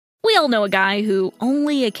all know a guy who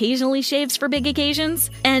only occasionally shaves for big occasions,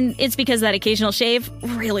 and it's because that occasional shave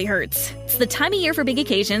really hurts. It's the time of year for big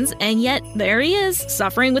occasions, and yet there he is,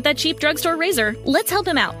 suffering with that cheap drugstore razor. Let's help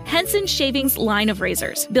him out. Henson Shaving's line of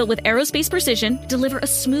razors, built with aerospace precision, deliver a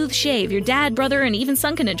smooth shave your dad, brother, and even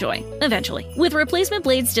son can enjoy, eventually. With replacement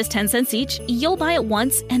blades just 10 cents each, you'll buy it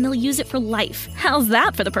once, and they'll use it for life. How's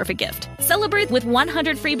that for the perfect gift? Celebrate with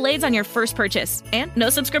 100 free blades on your first purchase, and no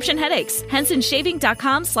subscription headaches.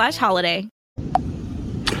 HensonShaving.com/holiday.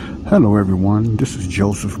 Hello everyone, this is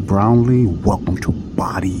Joseph Brownlee. Welcome to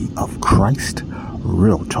Body of Christ,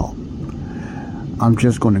 Real Talk. I'm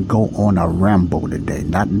just going to go on a ramble today,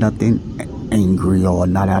 nothing angry or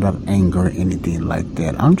not out of anger or anything like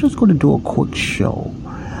that. I'm just going to do a quick show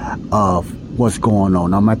of what's going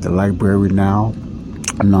on. I'm at the library now,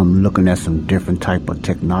 and I'm looking at some different type of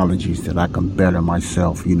technologies that I can better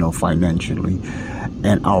myself, financially,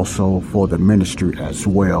 and also for the ministry as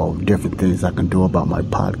well. Different things I can do about my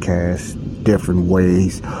podcast, different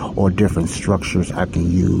ways or different structures I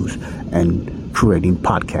can use and creating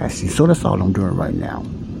podcasting. So that's all I'm doing right now.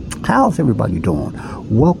 How's everybody doing?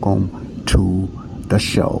 Welcome to the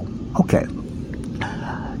show. Okay.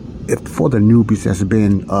 If for the newbies that's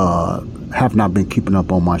been have not been keeping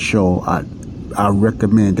up on my show, I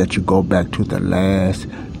recommend that you go back to the last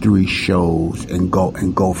 3 shows and go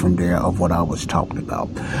from there of what I was talking about.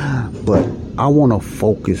 But I want to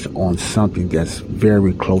focus on something that's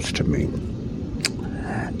very close to me,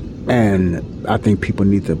 and I think people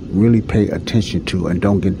need to really pay attention to and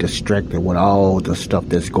don't get distracted with all the stuff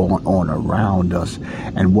that's going on around us.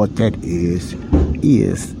 And what that is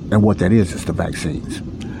the vaccines.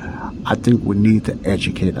 I think we need to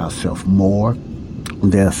educate ourselves more.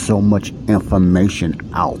 There's so much information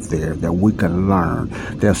out there that we can learn.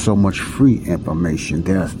 There's so much free information.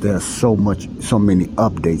 There's so many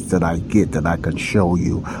updates that I get that I can show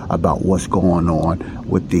you about what's going on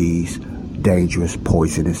with these dangerous,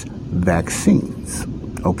 poisonous vaccines.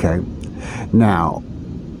 Okay. Now,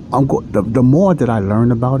 the more that I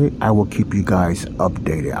learn about it, I will keep you guys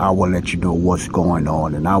updated. I will let you know what's going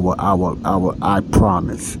on, and I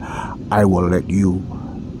promise I will let you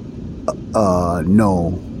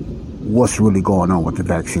know what's really going on with the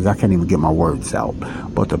vaccines. I can't even get my words out.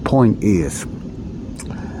 But the point is,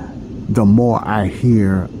 the more I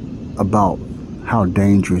hear about how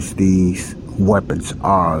dangerous these weapons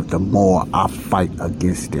are, the more I fight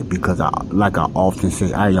against it, because like I often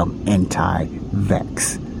say, I am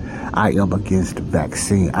anti-vax. I am against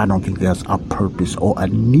vaccine. I don't think there's a purpose or a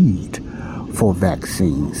need for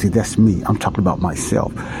vaccines. See, that's me. I'm talking about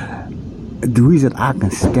myself. The reason I can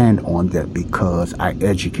stand on that because I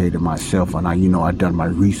educated myself, and I done my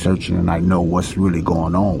research, and I know what's really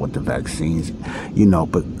going on with the vaccines,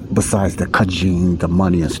 but besides the kajing, the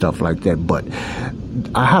money and stuff like that. But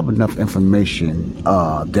I have enough information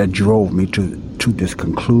that drove me to this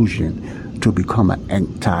conclusion to become an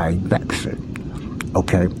anti-vaxxer.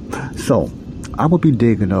 Okay, so I will be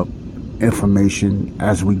digging up information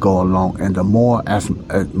as we go along, and the more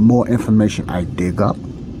information I dig up,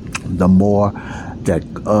 the more that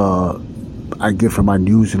I get from my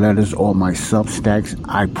newsletters or my Substacks,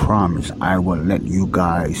 I promise I will let you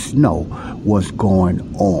guys know what's going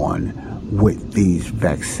on with these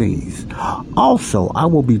vaccines. Also, I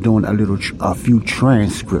will be doing a few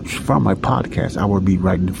transcripts from my podcast. I will be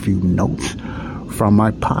writing a few notes from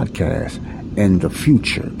my podcast in the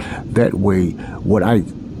future. That way, what I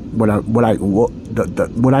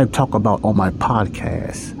talk about on my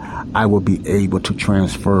podcast, I will be able to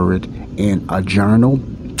transfer it in a journal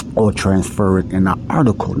or transfer it in an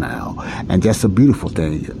article now. And that's a beautiful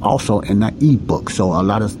thing. Also in an ebook. So a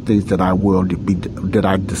lot of things that I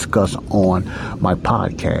discuss on my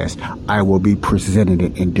podcast, I will be presenting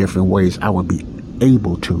it in different ways. I will be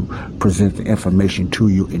able to present the information to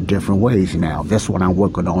you in different ways now. That's what I'm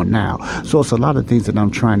working on now. So it's a lot of things that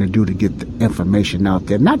I'm trying to do to get the information out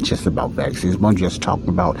there, not just about vaccines, but I'm just talking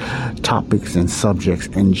about topics and subjects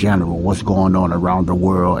in general, what's going on around the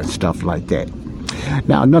world and stuff like that.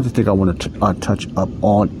 Now, another thing I want to touch up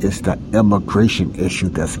on is the immigration issue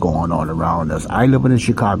that's going on around us. I live in the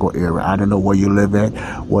Chicago area. I don't know where you live at,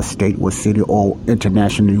 what state, what city, or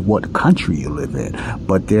internationally, what country you live in.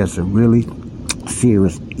 But there's a really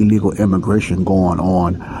serious illegal immigration going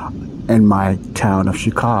on in my town of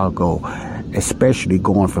Chicago, especially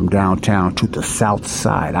going from downtown to the south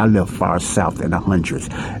side. I live far south in the hundreds,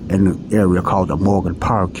 in an area called the Morgan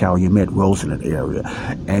Park, Calumet, Roseland area.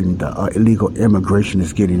 And illegal immigration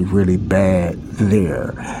is getting really bad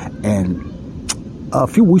there. And a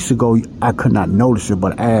few weeks ago, I could not notice it,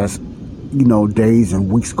 but as days and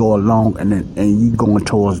weeks go along, and you going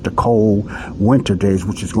towards the cold winter days,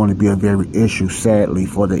 which is going to be a very issue, sadly,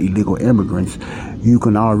 for the illegal immigrants. You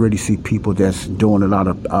can already see people that's doing a lot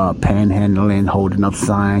of panhandling, holding up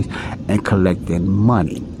signs, and collecting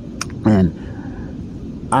money. And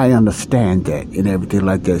I understand that and everything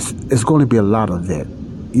like this. It's going to be a lot of that,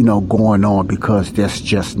 going on, because there's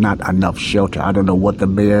just not enough shelter. I don't know what the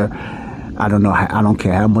mayor, I don't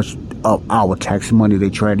care how much of our tax money they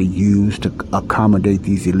try to use to accommodate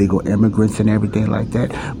these illegal immigrants and everything like that,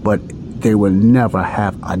 but they will never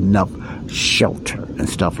have enough shelter and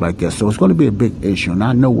stuff like that. So it's going to be a big issue, and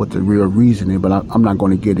I know what the real reason is, but I'm not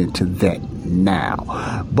going to get into that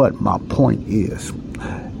now. But my point is,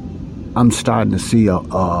 I'm starting to see a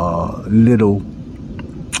little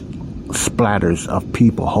splatters of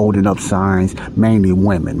people holding up signs, mainly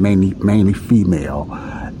women, mainly female.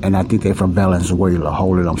 And I think they're from Venezuela,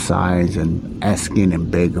 holding up signs and asking and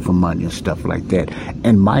begging for money and stuff like that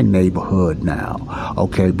in my neighborhood now,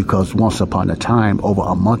 okay? Because once upon a time, over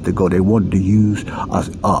a month ago, they wanted to use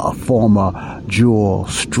a former jewel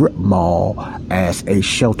strip mall as a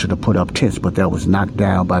shelter to put up tents, but that was knocked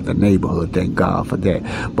down by the neighborhood. Thank God for that.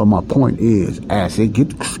 But my point is, as it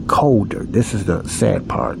gets colder, this is the sad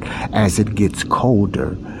part, as it gets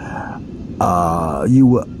colder, you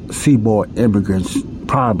will see more immigrants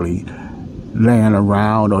probably laying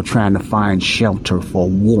around or trying to find shelter for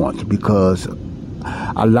warmth, because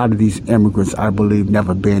a lot of these immigrants, I believe,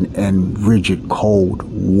 never been in rigid cold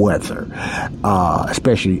weather,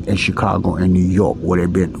 especially in Chicago and New York, where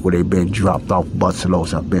they've been dropped off.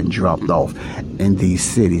 Busloads have been dropped off in these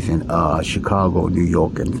cities in Chicago, New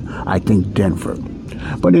York, and I think Denver.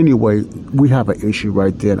 But anyway, we have an issue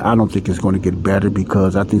right there. I don't think it's going to get better,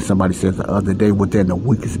 because I think somebody said the other day, within a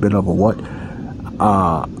week, it's been over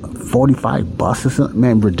 45 buses,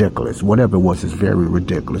 man, ridiculous. Whatever it was, is very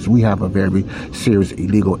ridiculous. We have a very serious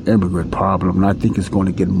illegal immigrant problem, and I think it's going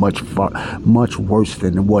to get much worse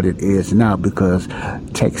than what it is now, because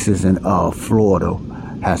Texas and Florida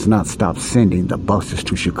has not stopped sending the buses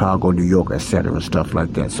to Chicago, New York, etc., and stuff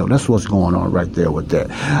like that. So that's what's going on right there with that.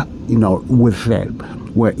 With that,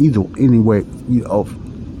 where anyway,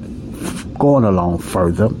 going along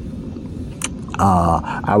further,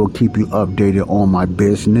 I will keep you updated on my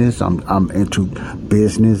business. I'm into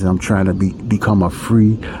business. I'm trying to become a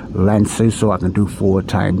freelancer so I can do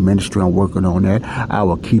full-time ministry. I'm working on that. I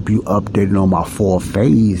will keep you updated on my 4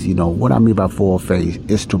 phase. What I mean by 4 phase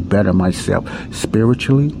is to better myself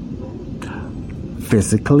spiritually,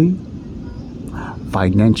 physically,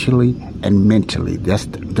 financially, and mentally.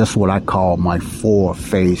 That's what I call my 4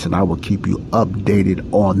 phase, and I will keep you updated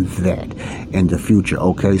on that in the future.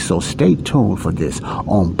 Okay, so stay tuned for this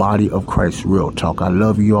on Body of Christ Real Talk. I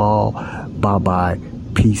love you all. Bye bye.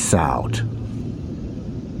 Peace out.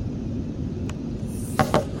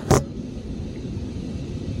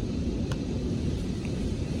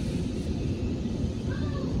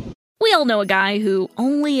 We all know a guy who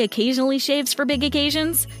only occasionally shaves for big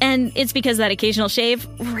occasions, and it's because that occasional shave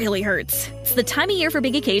really hurts. It's the time of year for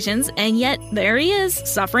big occasions, and yet there he is,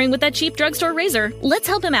 suffering with that cheap drugstore razor. Let's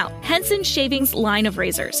help him out. Henson Shaving's line of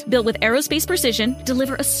razors, built with aerospace precision,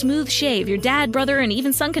 deliver a smooth shave your dad, brother, and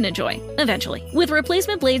even son can enjoy, eventually. With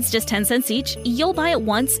replacement blades just 10 cents each, you'll buy it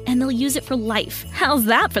once, and they'll use it for life. How's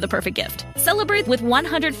that for the perfect gift? Celebrate with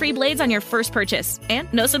 100 free blades on your first purchase,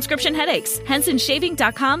 and no subscription headaches.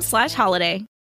 HensonShaving.com/holiday.